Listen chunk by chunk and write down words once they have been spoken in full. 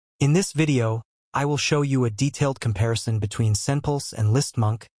In this video, I will show you a detailed comparison between SendPulse and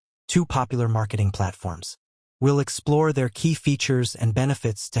Listmonk, two popular marketing platforms. We'll explore their key features and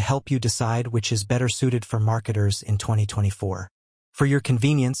benefits to help you decide which is better suited for marketers in 2024. For your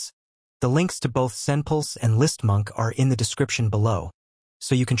convenience, the links to both SendPulse and Listmonk are in the description below,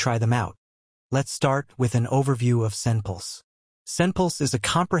 so you can try them out. Let's start with an overview of SendPulse. SendPulse is a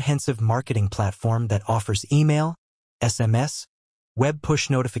comprehensive marketing platform that offers email, SMS, web push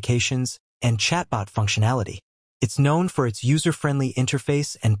notifications, and chatbot functionality. It's known for its user-friendly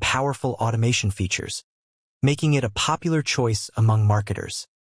interface and powerful automation features, making it a popular choice among marketers.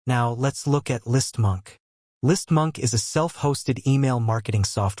 Now, let's look at Listmonk. Listmonk is a self-hosted email marketing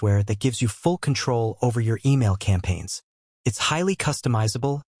software that gives you full control over your email campaigns. It's highly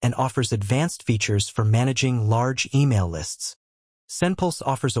customizable and offers advanced features for managing large email lists. SendPulse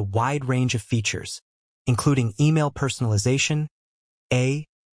offers a wide range of features, including email personalization,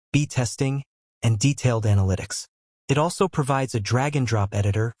 A/B testing, and detailed analytics. It also provides a drag-and-drop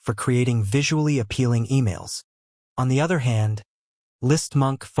editor for creating visually appealing emails. On the other hand,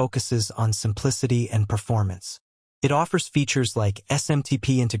 Listmonk focuses on simplicity and performance. It offers features like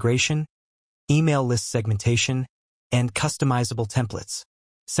SMTP integration, email list segmentation, and customizable templates.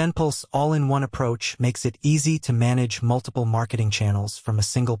 SendPulse all-in-one approach makes it easy to manage multiple marketing channels from a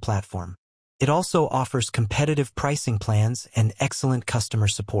single platform. It also offers competitive pricing plans and excellent customer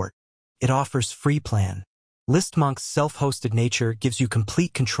support. It offers free plan. Listmonk's self-hosted nature gives you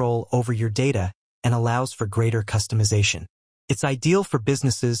complete control over your data and allows for greater customization. It's ideal for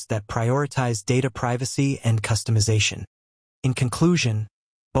businesses that prioritize data privacy and customization. In conclusion,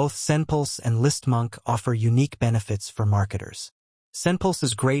 both SendPulse and Listmonk offer unique benefits for marketers. SendPulse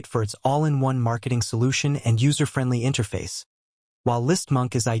is great for its all-in-one marketing solution and user-friendly interface, while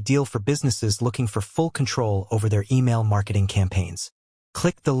Listmonk is ideal for businesses looking for full control over their email marketing campaigns.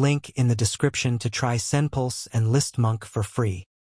 Click the link in the description to try SendPulse and Listmonk for free.